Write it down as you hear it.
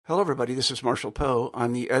Hello, everybody. This is Marshall Poe.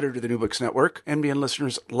 I'm the editor of the New Books Network. NBN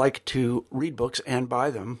listeners like to read books and buy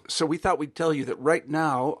them. So we thought we'd tell you that right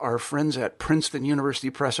now, our friends at Princeton University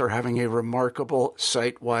Press are having a remarkable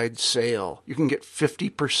site-wide sale. You can get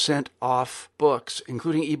 50% off books,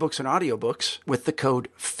 including ebooks and audiobooks, with the code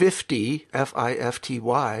 50,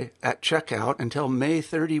 F-I-F-T-Y, at checkout until May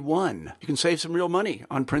 31. You can save some real money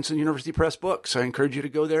on Princeton University Press books. I encourage you to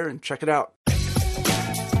go there and check it out.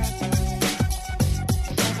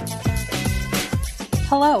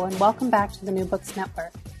 Hello, and welcome back to the New Books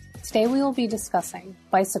Network. Today we will be discussing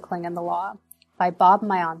Bicycling and the Law by Bob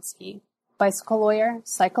Myansky, bicycle lawyer,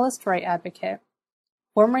 cyclist right advocate,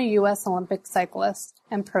 former U.S. Olympic cyclist,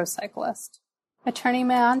 and pro cyclist. Attorney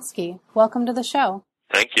Myansky, welcome to the show.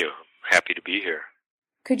 Thank you. Happy to be here.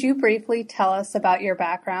 Could you briefly tell us about your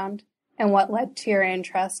background and what led to your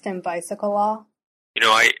interest in bicycle law? You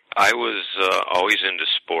know, I was always into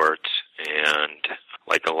sports, and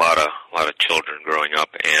like a lot of children growing up,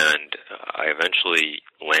 and I eventually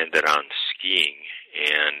landed on skiing,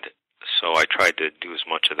 and so I tried to do as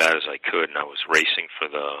much of that as I could, and I was racing for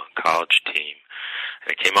the college team.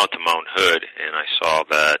 And I came out to Mount Hood, and I saw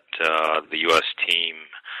that the U.S. team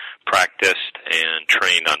practiced and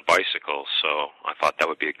trained on bicycles, so I thought that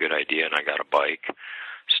would be a good idea, and I got a bike,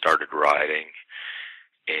 started riding,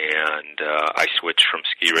 and I switched from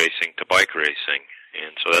ski racing to bike racing,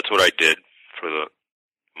 and so that's what I did for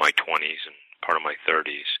my 20s and part of my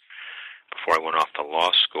 30s before I went off to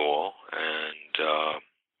law school. And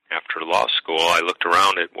after law school, I looked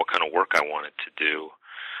around at what kind of work I wanted to do,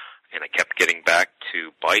 and I kept getting back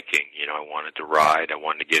to biking. You know, I wanted to ride. I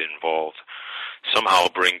wanted to get involved, somehow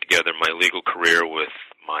bring together my legal career with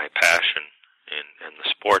my passion and the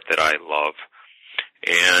sport that I love.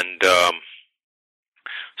 And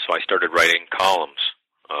so I started writing columns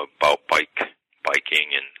about biking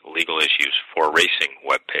and legal issues for a racing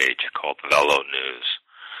webpage called Velo News.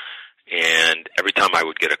 And every time I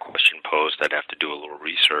would get a question posed, I'd have to do a little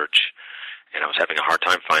research, and I was having a hard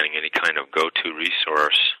time finding any kind of go-to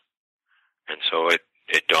resource. And so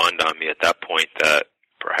it dawned on me at that point that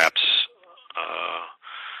perhaps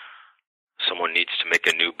someone needs to make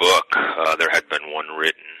a new book. There had been one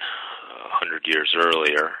written 100 years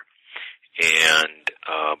earlier,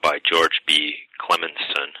 and by George B.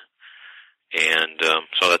 Clemenson. And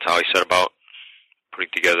so that's how I set about putting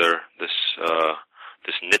together this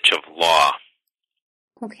niche of law.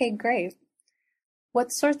 Okay, great.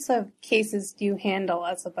 What sorts of cases do you handle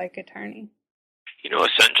as a bike attorney? You know,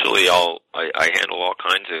 essentially I handle all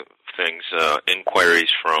kinds of things,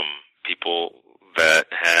 inquiries from people that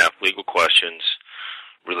have legal questions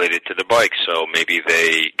related to the bike. So maybe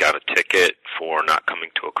they got a ticket for not coming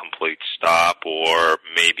to a complete stop, or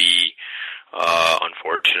maybe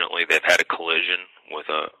unfortunately they've had a collision with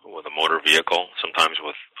a motor vehicle, sometimes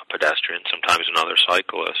with a pedestrian, sometimes another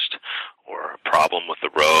cyclist, or a problem with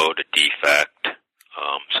the road, a defect,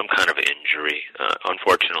 some kind of injury.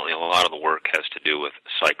 Unfortunately, a lot of the work has to do with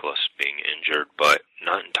cyclists being injured, but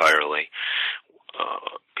not entirely.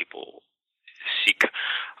 People seek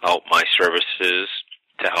out my services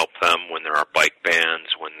to help them when there are bike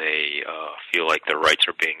bans, when they feel like their rights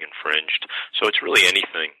are being infringed. So it's really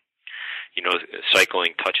anything. You know,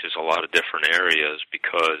 cycling touches a lot of different areas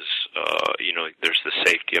because, you know, there's the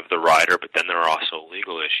safety of the rider, but then there are also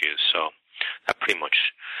legal issues. So that pretty much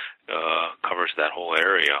covers that whole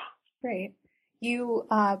area. Great. You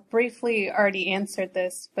briefly already answered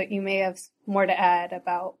this, but you may have more to add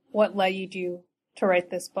about what led you to write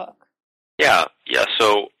this book. Yeah.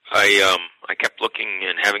 So I kept looking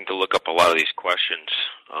and having to look up a lot of these questions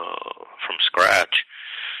from scratch,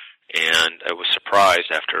 and I was surprised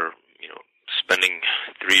after, you know, spending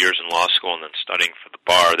 3 years in law school and then studying for the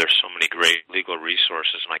bar. There's so many great legal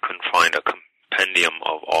resources, and I couldn't find a compendium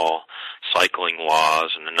of all cycling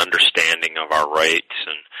laws and an understanding of our rights.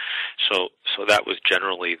 And so that was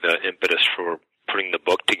generally the impetus for putting the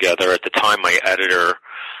book together. At the time, my editor,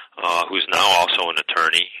 who's now also an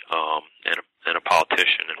attorney and a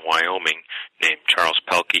politician in Wyoming, named Charles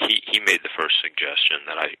Pelkey, he made the first suggestion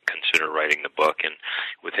that I consider writing the book. And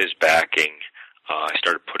with his backing, I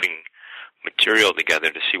started putting material together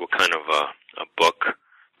to see what kind of a book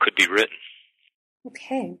could be written.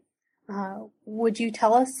 Okay. Would you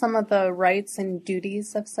tell us some of the rights and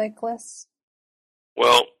duties of cyclists?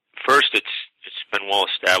 Well, first, it's been well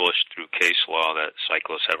established through case law that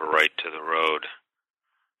cyclists have a right to the road.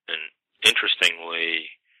 And interestingly,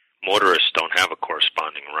 motorists don't have a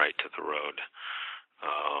corresponding right to the road.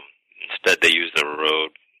 Instead, they use the road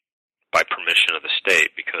by permission of the state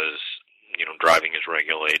because, you know, driving is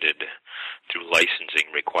regulated through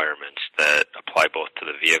licensing requirements that apply both to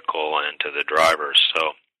the vehicle and to the driver.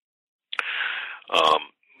 So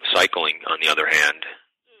Cycling, on the other hand,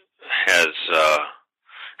 has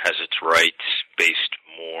its rights based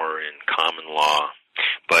more in common law,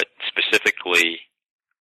 but specifically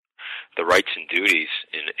the rights and duties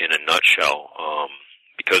in a nutshell.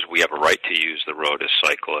 Because we have a right to use the road as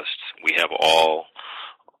cyclists, we have all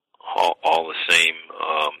the same,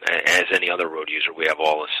 as any other road user, we have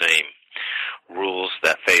all the same rules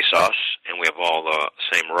that face us, and we have all the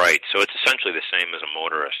same rights. So it's essentially the same as a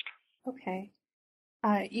motorist. Okay.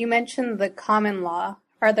 You mentioned the common law.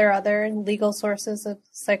 Are there other legal sources of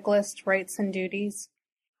cyclist rights and duties?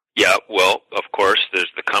 Yeah, well, of course,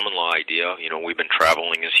 there's the common law idea. We've been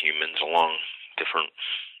traveling as humans along different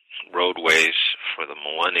roadways for the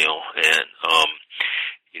millennial, and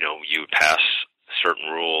you pass certain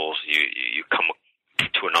rules. You come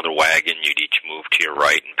to another wagon, you'd each move to your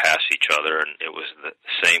right and pass each other, and it was the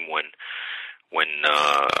same when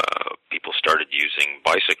people started using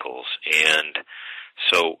bicycles. And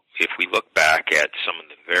so if we look back at some of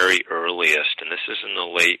the very earliest, and this is in the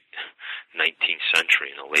late 19th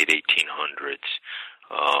century, in the late 1800s,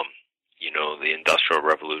 the Industrial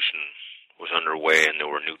Revolution was underway and there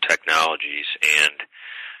were new technologies, and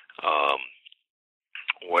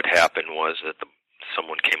what happened was that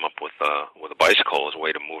someone came up with a bicycle as a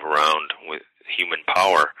way to move around with human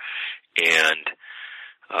power, and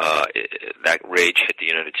that rage hit the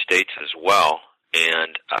United States as well.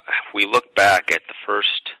 And if we look back at the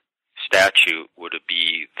first statute, would it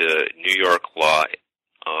be the New York law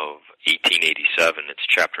of 1887? It's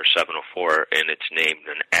Chapter 704, and it's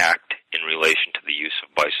named an act in relation to the use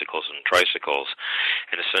of bicycles and tricycles.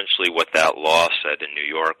 And essentially what that law said in New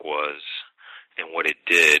York was, and what it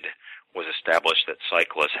did, was establish that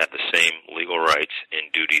cyclists had the same legal rights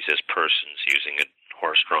and duties as persons using a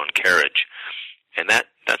horse-drawn carriage. And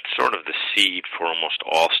that's sort of the seed for almost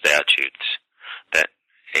all statutes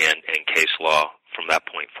and case law from that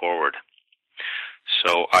point forward.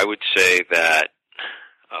 So I would say that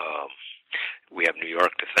we have New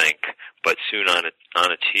York to thank, but soon on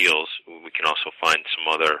its heels, we can also find some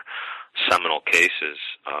other seminal cases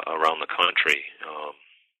around the country.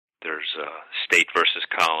 There's State versus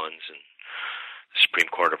Collins and the Supreme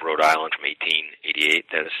Court of Rhode Island from 1888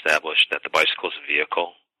 that established that the bicycle is a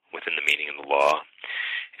vehicle within the meaning of the law.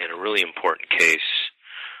 And a really important case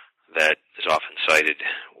that is often cited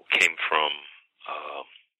came from,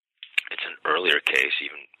 it's an earlier case,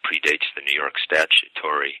 even predates the New York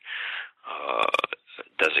statutory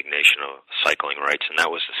designation of cycling rights, and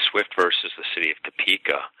that was the Swift versus the City of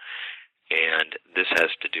Topeka. And this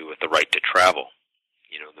has to do with the right to travel.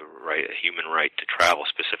 The right, a human right to travel,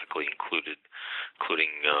 specifically including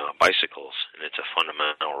bicycles, and it's a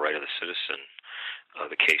fundamental right of the citizen.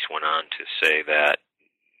 The case went on to say that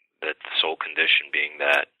the sole condition being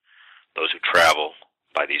that those who travel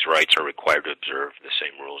by these rights are required to observe the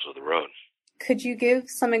same rules of the road. Could you give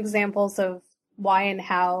some examples of why and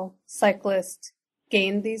how cyclists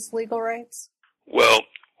gained these legal rights? Well,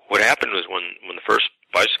 what happened was when the first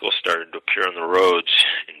bicycles started to appear on the roads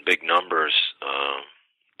in big numbers,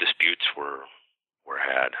 disputes were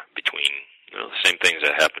had between the same things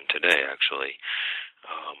that happen today, actually.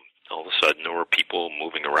 All of a sudden there were people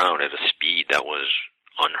moving around at a speed that was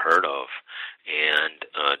unheard of, and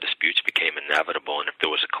disputes became inevitable, and if there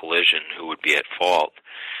was a collision, who would be at fault?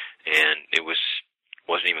 And it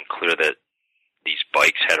wasn't even clear that these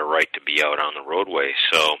bikes had a right to be out on the roadway.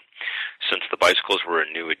 So since the bicycles were a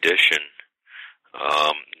new addition,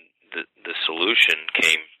 the solution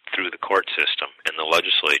came through the court system and the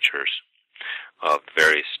legislatures of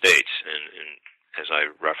various states. And as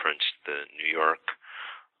I referenced, the New York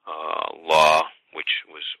law, which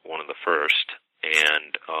was one of the first,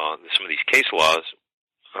 and some of these case law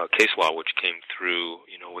which came through,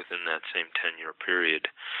 within that same 10-year period.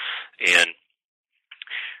 And,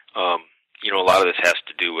 a lot of this has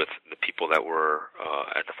to do with the people that were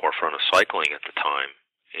at the forefront of cycling at the time.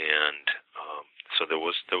 And so there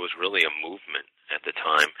was really a movement at the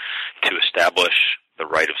time to establish the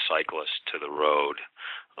right of cyclists to the road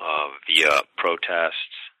via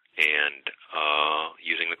protests and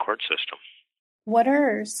using the court system. What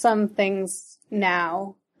are some things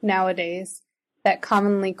nowadays, that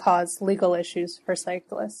commonly cause legal issues for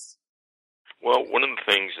cyclists? Well, one of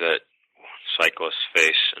the things that cyclists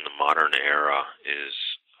face in the modern era is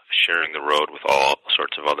sharing the road with all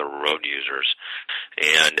sorts of other road users.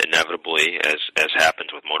 And inevitably, as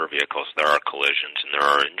happens with motor vehicles, there are collisions and there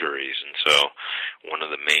are injuries. And so one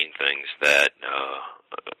of the main things that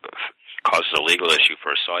causes a legal issue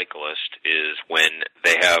for a cyclist is when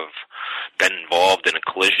they have been involved in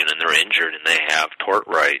a collision and they're injured and they have tort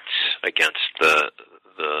rights against the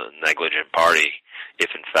negligent party if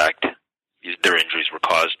in fact they're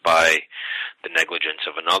by the negligence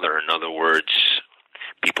of another. In other words,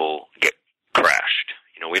 people get crashed.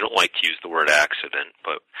 We don't like to use the word accident,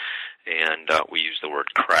 and we use the word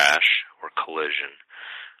crash or collision.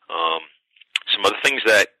 Some other things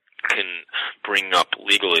that can bring up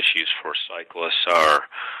legal issues for cyclists are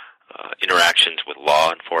interactions with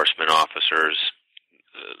law enforcement officers,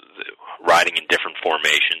 riding in different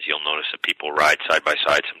formations. You'll notice that people ride side by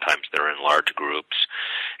side. Sometimes they're in large groups,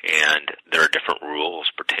 and there are different rules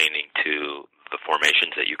pertaining to the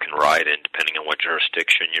formations that you can ride in, depending on what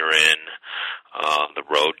jurisdiction you're in, the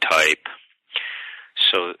road type.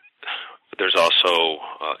 So there's also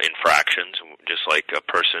infractions. Just like a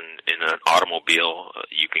person in an automobile,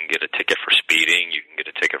 you can get a ticket for speeding, you can get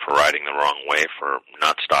a ticket for riding the wrong way, for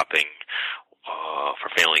not stopping, for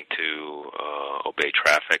failing to obey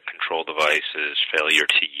traffic control devices, failure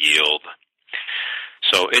to yield.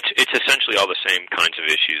 So it's essentially all the same kinds of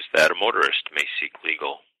issues that a motorist may seek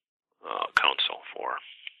legal counsel for.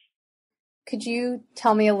 Could you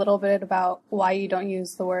tell me a little bit about why you don't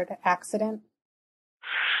use the word accident?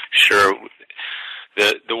 Sure.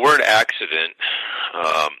 The word accident,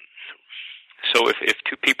 so if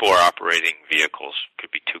two people are operating vehicles, could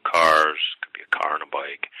be two cars, could be a car and a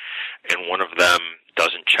bike, and one of them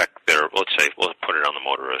doesn't check we'll put it on the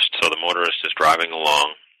motorist. So the motorist is driving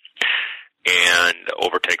along and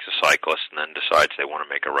overtakes a cyclist and then decides they want to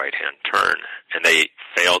make a right-hand turn, and they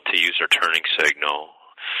fail to use their turning signal,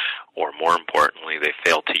 or more importantly, they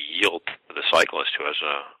fail to yield to the cyclist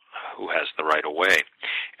who has the right of way,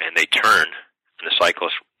 and they turn, and the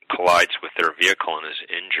cyclist collides with their vehicle and is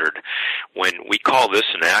injured. When we call this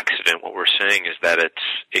an accident, what we're saying is that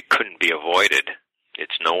it couldn't be avoided.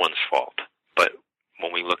 It's no one's fault. But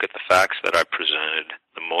when we look at the facts that I presented,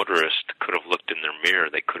 the motorist could have looked in their mirror.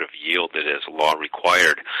 They could have yielded as law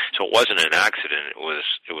required. So it wasn't an accident.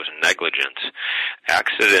 It was negligence.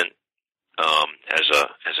 Accident, as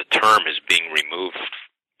a term, is being removed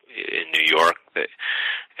in New York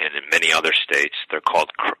and in many other states. They're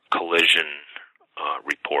called collision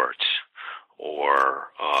reports or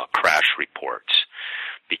crash reports,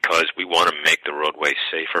 because we want to make the roadway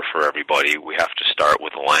safer for everybody. We have to start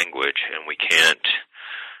with language, and we can't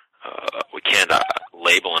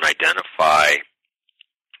label and identify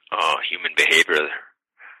human behavior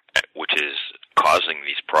which is causing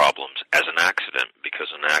these problems as an accident, because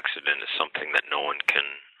an accident is something that no one can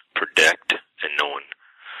predict and no one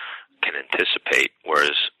can anticipate,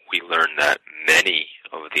 whereas we learn that many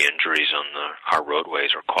of the injuries on our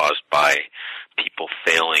roadways are caused by people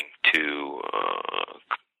failing to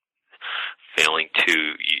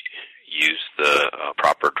use the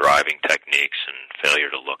proper driving techniques and failure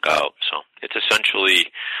to look out. So it's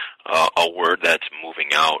essentially a word that's moving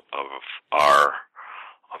out of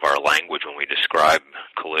our language when we describe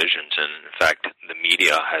collisions. And in fact, the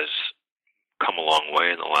media has come a long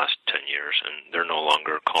way in the last 10 years, and they're no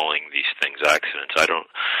longer calling these things accidents.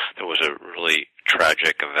 There was a really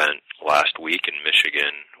tragic event last week in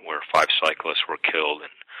Michigan where 5 cyclists were killed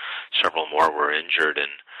and several more were injured,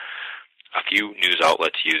 and a few news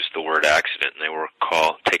outlets used the word accident, and they were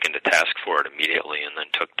taken to task for it immediately, and then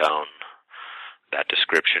took down that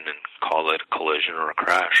description and called it a collision or a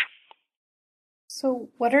crash. So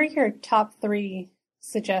what are your top 3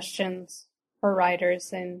 suggestions for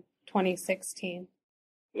riders in 2016?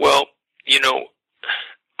 Well,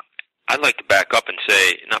 I'd like to back up and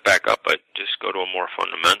say, not back up, but just go to a more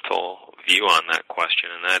fundamental view on that question,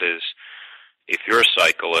 and that is, if you're a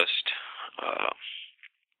cyclist,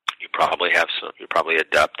 you're probably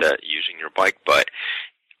adept at using your bike, but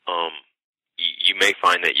you may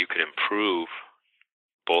find that you could improve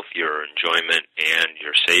both your enjoyment and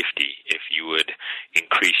your safety if you would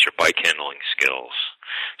increase your bike handling skills.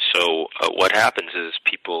 So what happens is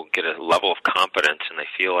people get a level of competence and they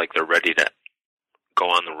feel like they're ready to go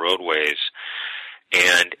on the roadways,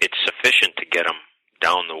 and it's sufficient to get them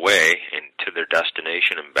down the way and to their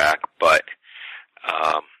destination and back. But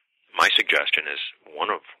my suggestion is one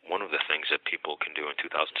of the things that people can do in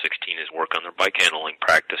 2016 is work on their bike handling,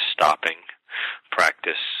 practice stopping,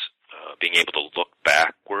 practice being able to look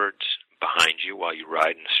backwards behind you while you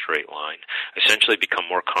ride in a straight line. Essentially become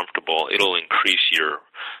more comfortable. It'll increase your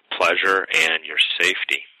pleasure and your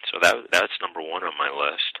safety. So that's number 1 on my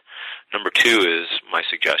list. Number 2 is my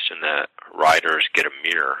suggestion that riders get a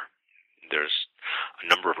mirror. There's a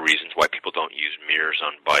number of reasons why people don't use mirrors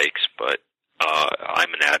on bikes, but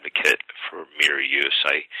I'm an advocate for mirror use.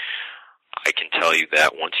 I can tell you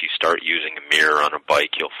that once you start using a mirror on a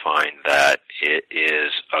bike, you'll find that it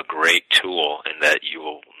is a great tool and that you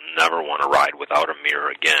will never want to ride without a mirror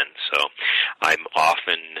again. So I'm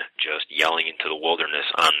often just yelling into the wilderness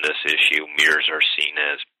on this issue. Mirrors are seen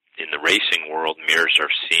as in the racing world, mirrors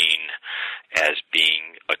are seen as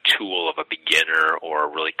being a tool of a beginner or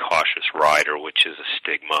a really cautious rider, which is a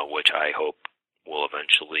stigma which I hope will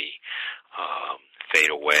eventually fade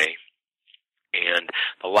away. And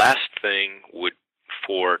the last thing would,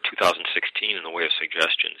 for 2016 in the way of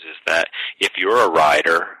suggestions, is that if you're a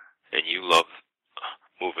rider and you love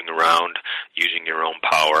moving around using your own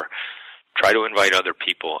power, try to invite other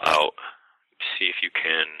people out. See if you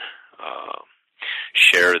can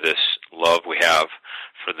share this love we have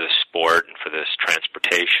for this sport and for this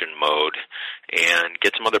transportation mode, and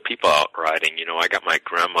get some other people out riding. You know, I got my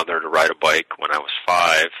grandmother to ride a bike when I was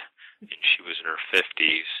 5, and she was in her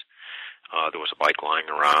 50s. There was a bike lying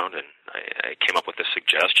around, and I came up with a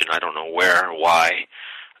suggestion. I don't know where or why.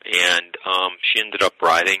 And she ended up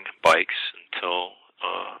riding bikes until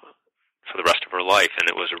for the rest of her life, and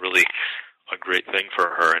it was a great thing for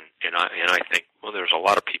her. And I think, well, there's a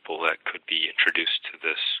lot of people that could be introduced to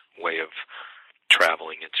this way of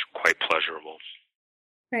traveling. It's quite pleasurable.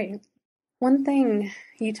 Right. One thing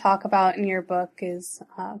you talk about in your book is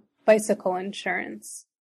bicycle insurance.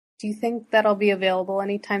 Do you think that'll be available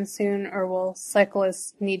anytime soon, or will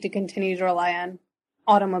cyclists need to continue to rely on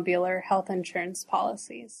automobile or health insurance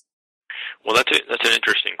policies? Well, that's an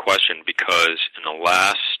interesting question, because in the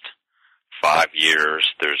last 5 years,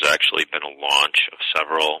 there's actually been a launch of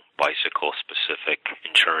several bicycle-specific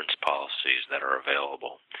insurance policies that are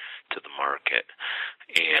available to the market.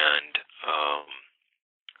 And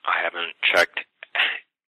I haven't checked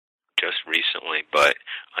just recently, but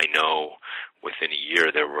I know within a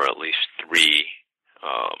year there were at least 3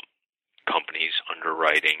 companies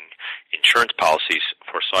underwriting insurance policies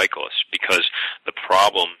for cyclists, because the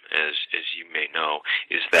problem, as you may know,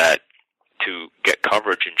 is that to get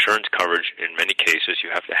coverage, insurance coverage, in many cases you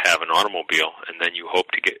have to have an automobile, and then you hope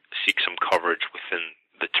to seek some coverage within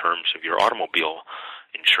the terms of your automobile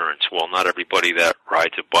insurance. Well, not everybody that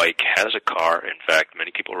rides a bike has a car. In fact,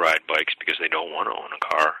 many people ride bikes because they don't want to own a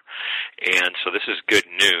car. And so this is good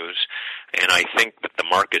news, and I think that the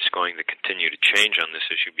market's going to continue to change on this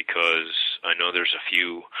issue, because I know there's a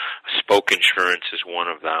few, Spoke Insurance is one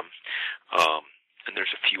of them, and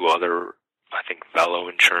there's a few other, I think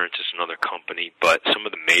Velo Insurance is another company, but some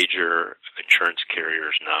of the major insurance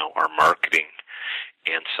carriers now are marketing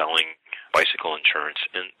and selling bicycle insurance.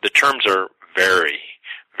 And the terms are very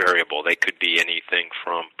variable. They could be anything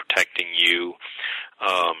from protecting you,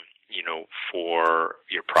 for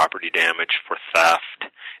your property damage, for theft,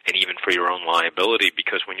 and even for your own liability,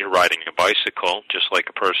 because when you're riding a bicycle, just like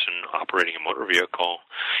a person operating a motor vehicle,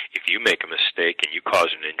 if you make a mistake and you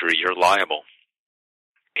cause an injury, you're liable.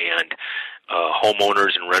 And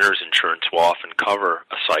homeowners and renters insurance will often cover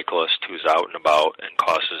a cyclist who's out and about and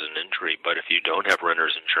causes an injury. But if you don't have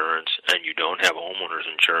renters insurance and you don't have homeowners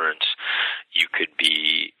insurance, you could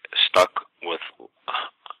be stuck with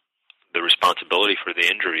the responsibility for the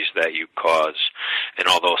injuries that you cause. And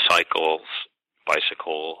although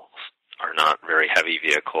bicycles are not very heavy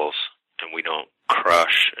vehicles, and we don't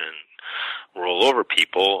crush and roll over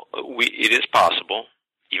people, it is possible,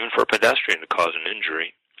 even for a pedestrian, to cause an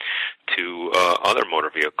injury to other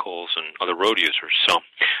motor vehicles and other road users. So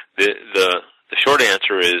the short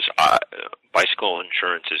answer is bicycle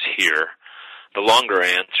insurance is here. The longer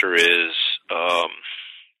answer is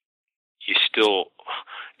you still,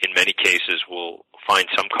 in many cases, will find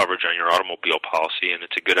some coverage on your automobile policy, and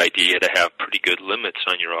it's a good idea to have pretty good limits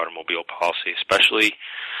on your automobile policy, especially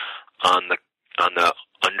on the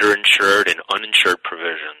underinsured and uninsured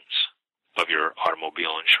provisions of your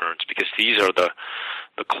automobile insurance, because these are the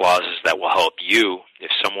clauses that will help you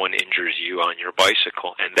if someone injures you on your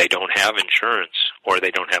bicycle and they don't have insurance or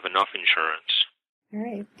they don't have enough insurance. All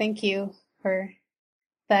right. Thank you for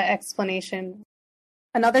that explanation.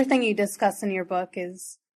 Another thing you discuss in your book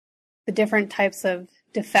is the different types of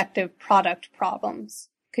defective product problems.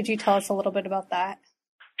 Could you tell us a little bit about that?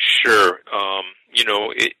 Sure.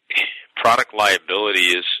 Product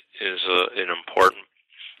liability is an important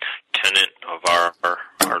tenet of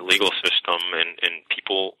our legal system, and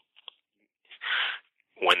people,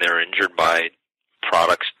 when they're injured by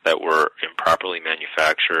products that were improperly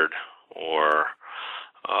manufactured or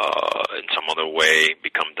in some other way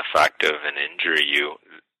become defective and injure you,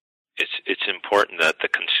 it's important that the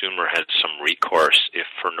consumer has some recourse, if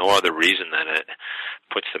for no other reason than it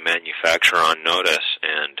puts the manufacturer on notice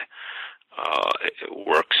and it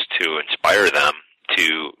works to inspire them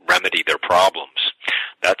to remedy their problems.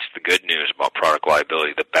 That's the good news about product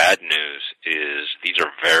liability. The bad news is these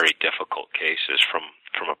are very difficult cases. From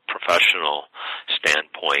a professional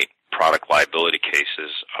standpoint, product liability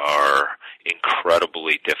cases are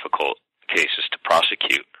incredibly difficult cases to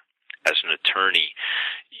prosecute. As an attorney,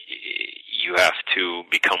 you have to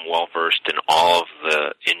become well-versed in all of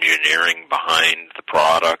the engineering behind the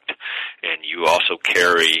product, and you also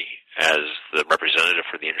carry, as the representative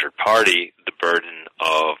for the injured party, the burden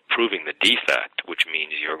of proving the defect, which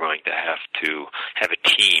means you're going to have a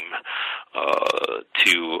team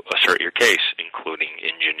to assert your case, including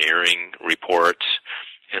engineering reports.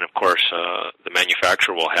 And, of course, the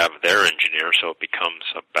manufacturer will have their engineer, so it becomes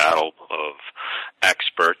a battle of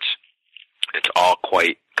experts. It's all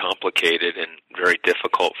quite complicated and very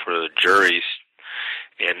difficult for the juries,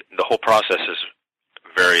 and the whole process is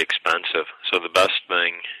very expensive. So the best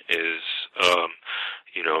thing is,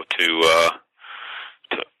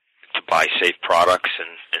 to buy safe products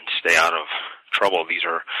and stay out of trouble. These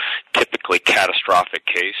are typically catastrophic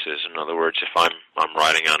cases. In other words, if I'm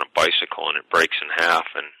riding on a bicycle and it breaks in half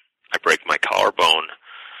and I break my collarbone,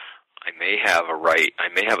 I may have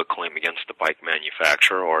a claim against the bike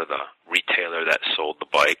manufacturer or the retailer that sold the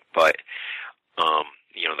bike, but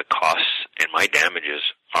the costs and my damages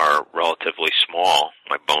are relatively small.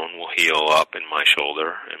 My bone will heal up in my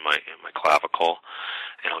shoulder, in my clavicle,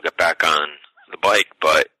 and I'll get back on the bike.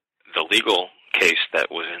 But the legal case that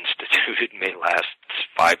was instituted may last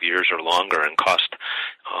 5 years or longer and cost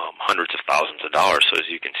hundreds of thousands of dollars. So as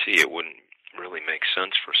you can see, it wouldn't really make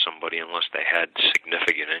sense for somebody, unless they had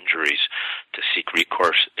significant injuries, to seek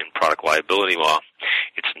recourse in product liability law.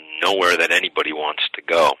 It's nowhere that anybody wants to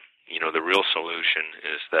go. The real solution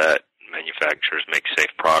is that manufacturers make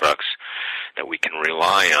safe products that we can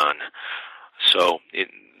rely on. So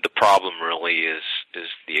the problem really is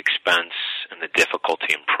the expense and the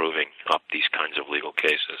difficulty in proving up these kinds of legal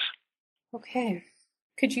cases. Okay.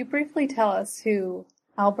 Could you briefly tell us who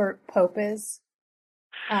Albert Pope is?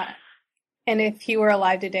 And if he were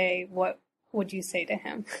alive today, what would you say to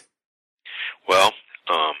him? Well,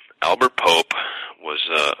 Albert Pope was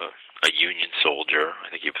a Union soldier. I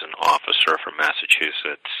think he was an officer from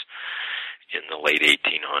Massachusetts in the late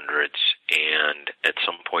 1800s, and at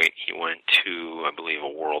some point he went to, I believe, a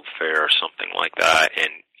World Fair or something like that, and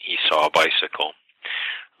he saw a bicycle,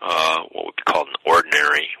 what would be called an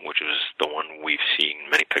ordinary, which is the one we've seen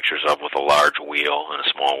many pictures of, with a large wheel and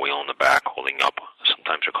a small wheel in the back holding up.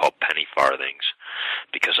 Sometimes they're called penny farthings,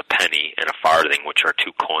 because a penny and a farthing, which are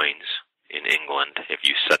two coins in England, if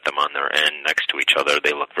you set them on their end next to each other,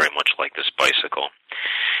 they look very much like this bicycle.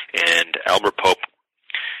 And Albert Pope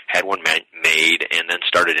had one made and then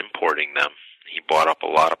started importing them. He bought up a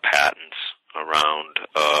lot of patents around,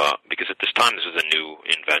 because at this time this was a new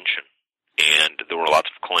invention, and there were lots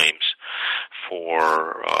of claims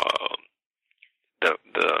for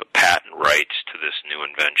the patent rights to this new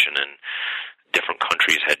invention, and different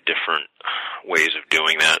countries had different ways of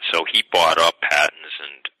doing that. So he bought up patents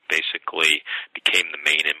and basically became the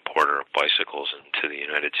main importer of bicycles into the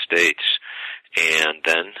United States, and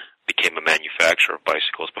then became a manufacturer of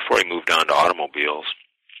bicycles before he moved on to automobiles.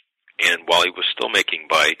 And while he was still making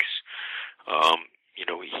bikes,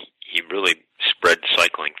 he really spread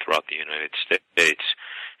cycling throughout the United States.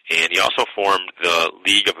 And he also formed the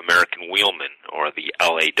League of American Wheelmen, or the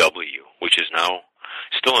LAW, which is now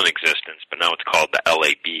still in existence, but now it's called the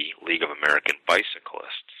LAB, League of American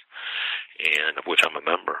Bicyclists, and of which I'm a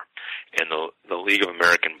member. And the League of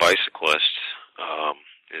American Bicyclists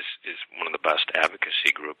is one of the best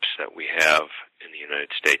advocacy groups that we have in the United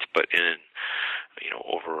States. But in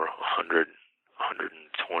over 100,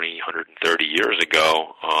 120, 130 years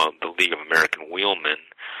ago, the League of American Wheelmen,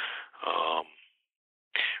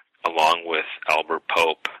 along with Albert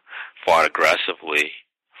Pope, fought aggressively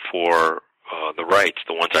for the rights,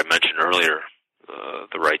 the ones I mentioned earlier,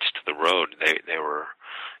 the rights to the road. They were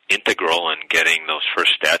integral in getting those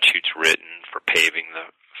first statutes written for paving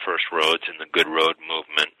the first roads in the Good Road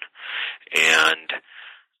movement. And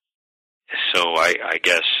so I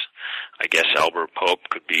guess Albert Pope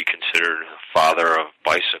could be considered the father of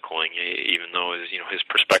bicycling, even though his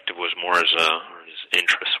perspective was more his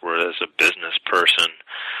interests were as a business person.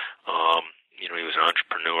 He was an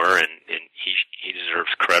entrepreneur, and he deserves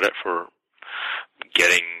credit for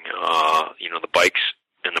getting the bikes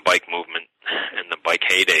and the bike movement and the bike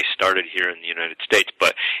heyday started here in the United States.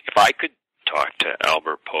 But if I could talk to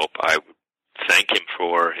Albert Pope, I would thank him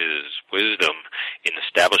for his wisdom in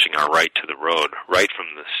establishing our right to the road right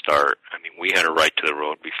from the start. I mean, we had a right to the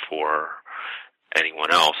road before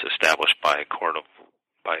anyone else, established by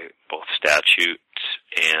both statutes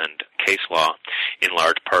and case law, in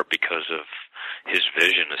large part because of his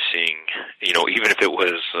vision of seeing, even if it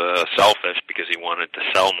was selfish because he wanted to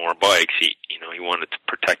sell more bikes, he wanted to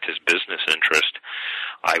protect his business interest.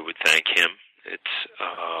 I would thank him. It's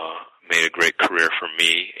made a great career for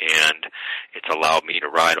me, and it's allowed me to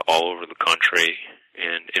ride all over the country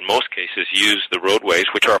and in most cases use the roadways,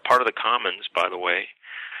 which are a part of the commons, by the way.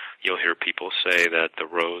 You'll hear people say that the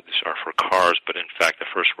roads are for cars, but in fact the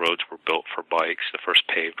first roads were built for bikes, the first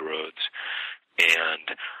paved roads.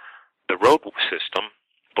 And the road system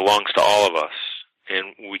belongs to all of us,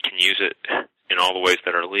 and we can use it in all the ways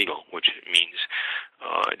that are legal, which means,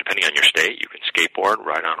 depending on your state, you can skateboard,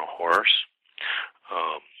 ride on a horse,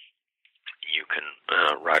 you can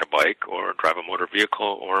ride a bike or drive a motor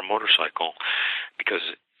vehicle or a motorcycle, because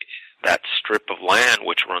that strip of land,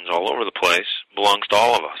 which runs all over the place, belongs to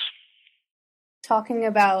all of us. Talking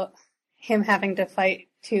about him having to fight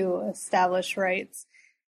to establish rights,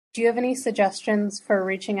 do you have any suggestions for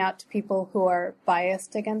reaching out to people who are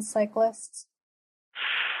biased against cyclists?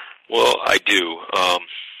 Well, I do.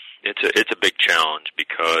 It's a big challenge,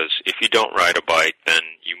 because if you don't ride a bike, then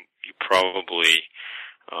you probably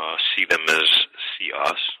see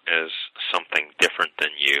us as something different than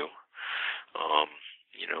you.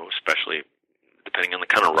 Especially depending on the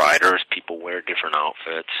kind of riders, people wear different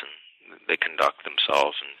outfits and they conduct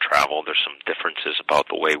themselves and travel. There's some differences about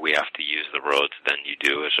the way we have to use the roads than you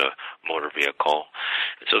do as a motor vehicle.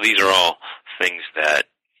 And so these are all things that,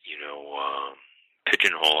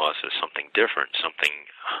 pigeonhole us as something different, something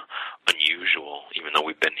unusual, even though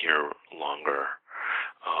we've been here longer.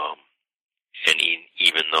 And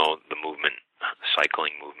even though the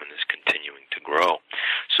cycling movement is continuing to grow.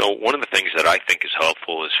 So one of the things that I think is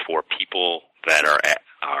helpful is for people that are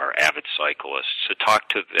avid cyclists to talk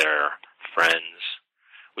to their friends,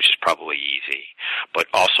 which is probably easy, but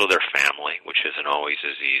also their family, which isn't always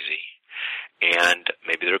as easy, and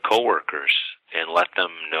maybe their coworkers, and let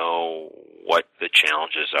them know what the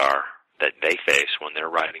challenges are that they face when they're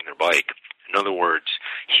riding their bike. In other words,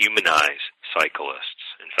 humanize cyclists.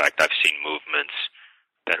 In fact, I've seen movements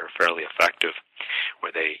that are fairly effective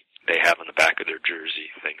where they have on the back of their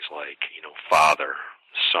jersey things like, father,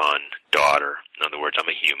 son, daughter. In other words, I'm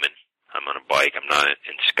a human. I'm on a bike. I'm not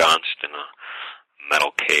ensconced in a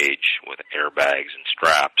metal cage with airbags and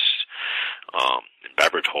straps, and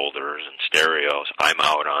beverage holders and stereos. I'm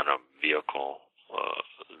out on a vehicle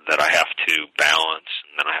that I have to balance,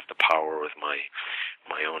 and then I have to power with my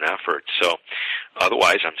own effort. So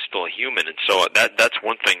otherwise I'm still a human. And so that's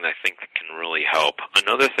one thing that I think that can really help.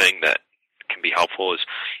 Another thing that can be helpful is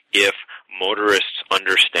if motorists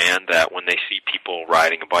understand that when they see people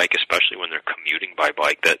riding a bike, especially when they're commuting by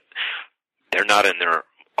bike, that they're not in their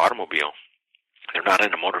automobile. They're not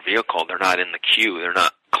in a motor vehicle. They're not in the queue. They're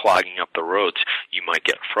not clogging up the roads. You might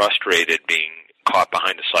get frustrated being caught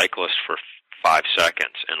behind a cyclist for 5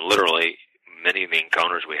 seconds, and literally many of the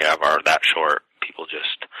encounters we have are that short. People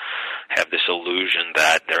just have this illusion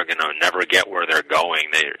that they're going to never get where they're going.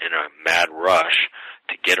 They're in a mad rush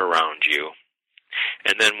to get around you.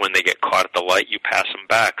 And then when they get caught at the light, you pass them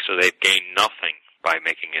back. So they've gained nothing by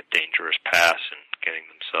making a dangerous pass and getting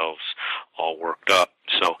themselves all worked up.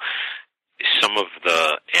 So some of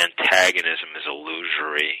the antagonism is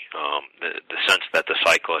illusory, the sense that the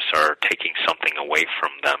cyclists are taking something away from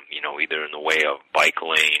them, either in the way of bike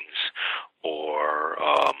lanes or,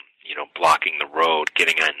 blocking the road,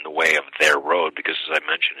 getting in the way of their road, because as I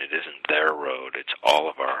mentioned, it isn't their road, it's all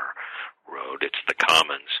of our road, it's the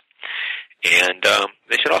commons. And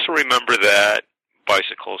they should also remember that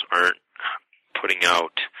bicycles aren't putting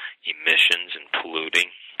out emissions and polluting.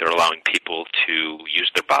 They're allowing people to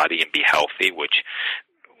use their body and be healthy, which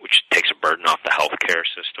takes a burden off the healthcare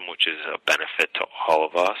system, which is a benefit to all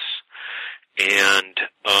of us. And,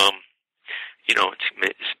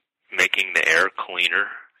 it's making the air cleaner.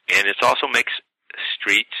 And it also makes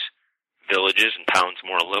streets, villages, and towns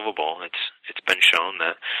more livable. It's been shown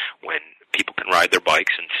that when people can ride their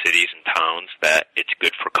bikes in cities and towns, that it's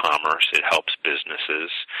good for commerce. It helps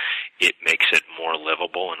businesses. It makes it more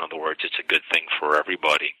livable. In other words, it's a good thing for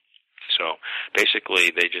everybody. So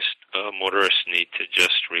basically, motorists need to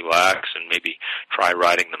just relax and maybe try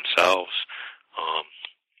riding themselves.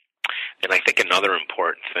 And I think another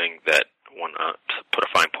important thing that I want to put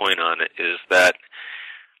a fine point on it is that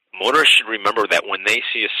motorists should remember that when they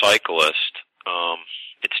see a cyclist,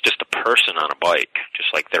 it's just a person on a bike,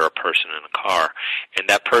 just like they're a person in a car. And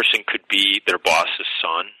that person could be their boss's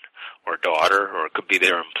son or daughter, or it could be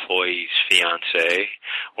their employee's fiancé,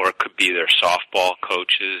 or it could be their softball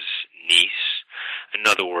coach's niece. In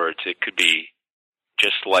other words, it could be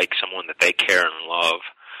just like someone that they care and love.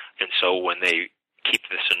 And so when they keep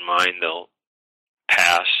this in mind, they'll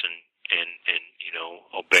pass and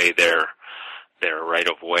obey their right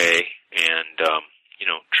of way and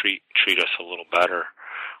treat us a little better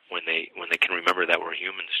when they can remember that we're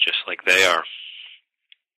humans just like they are.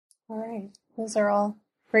 All right. Those are all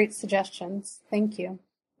great suggestions. Thank you.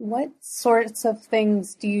 What sorts of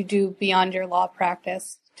things do you do beyond your law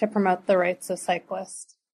practice to promote the rights of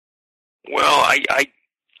cyclists? Well, I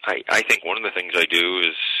think one of the things I do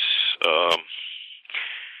is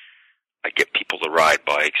I get people to ride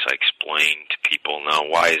bikes. I explain to people now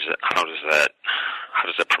how does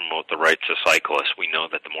that promote the rights of cyclists? We know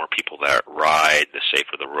that the more people that ride, the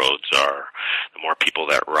safer the roads are. The more people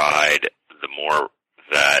that ride, the more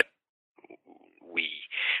that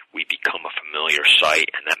we become a familiar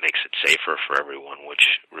sight, and that makes it safer for everyone, which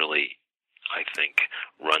really, I think,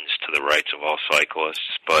 runs to the rights of all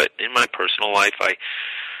cyclists. But in my personal life, I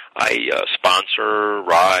sponsor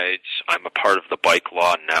rides. I'm a part of the Bike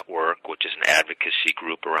Law Network, which is an advocacy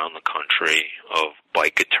group around the country of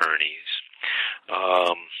bike attorneys.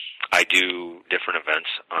 I do different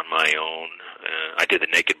events on my own. I did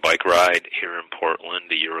the Naked Bike Ride here in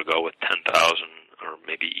Portland a year ago with 10,000 or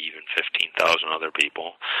maybe even 15,000 other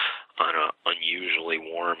people on an unusually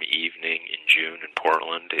warm evening in June in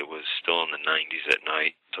Portland. It was still in the 90s at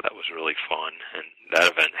night, so that was really fun. And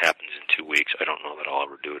that event happens in 2 weeks. I don't know that I'll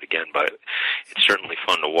ever do it again, but it's certainly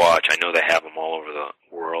fun to watch. I know they have them all over the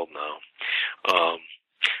world now.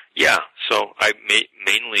 So I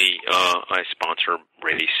mainly I sponsor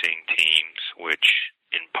racing teams, which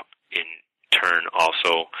in turn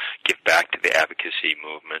also give back to the advocacy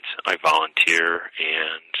movements. I volunteer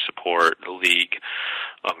and support the League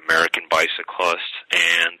of American Bicyclists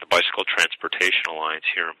and the Bicycle Transportation Alliance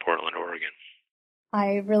here in Portland, Oregon.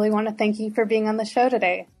 I really want to thank you for being on the show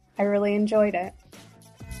today. I really enjoyed it.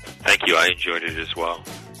 Thank you. I enjoyed it as well.